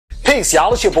Peace,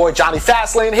 y'all. It's your boy Johnny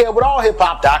Fastlane here with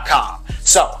allhiphop.com.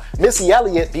 So, Missy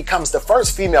Elliott becomes the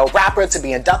first female rapper to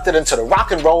be inducted into the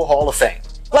Rock and Roll Hall of Fame.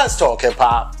 Let's talk hip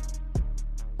hop.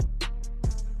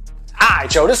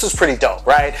 Alright, yo, this is pretty dope,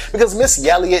 right? Because Missy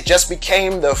Elliott just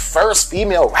became the first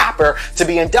female rapper to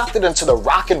be inducted into the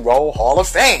Rock and Roll Hall of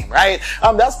Fame, right?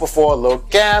 That's before Lil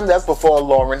Kim, that's before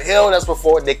Lauryn Hill, that's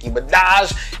before Nicki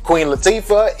Minaj, Queen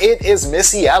Latifah. It is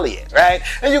Missy Elliott, right?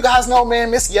 And you guys know,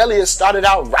 man, Missy Elliott started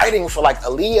out writing for like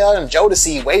Aaliyah and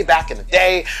Jodeci way back in the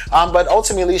day, but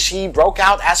ultimately she broke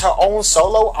out as her own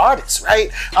solo artist,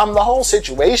 right? The whole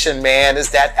situation, man,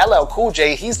 is that LL Cool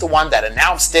J, he's the one that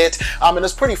announced it, and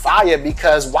it's pretty fire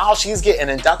because while she's getting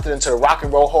inducted into the Rock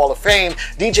and Roll Hall of Fame,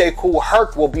 DJ Kool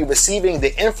Herc will be receiving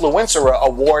the Influencer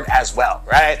Award as well,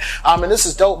 right? And this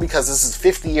is dope because this is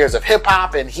 50 years of hip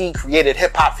hop and he created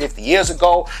hip hop 50 years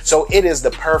ago, so it is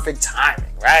the perfect timing,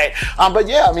 right? But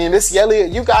yeah, I mean, Missy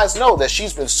Elliott, you guys know that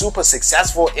she's been super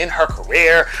successful in her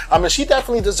career. And she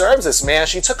definitely deserves this, man.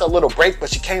 She took a little break, but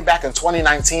she came back in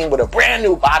 2019 with a brand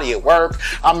new body of work.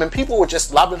 And people were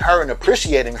just loving her and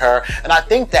appreciating her. And I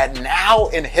think that now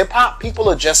in hip hop, people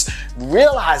are just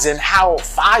realizing how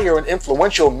fire and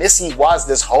influential Missy was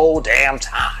this whole damn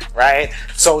time, right?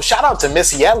 So shout out to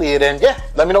Missy Elliott, and yeah,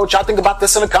 let me know what y'all think about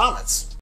this in the comments.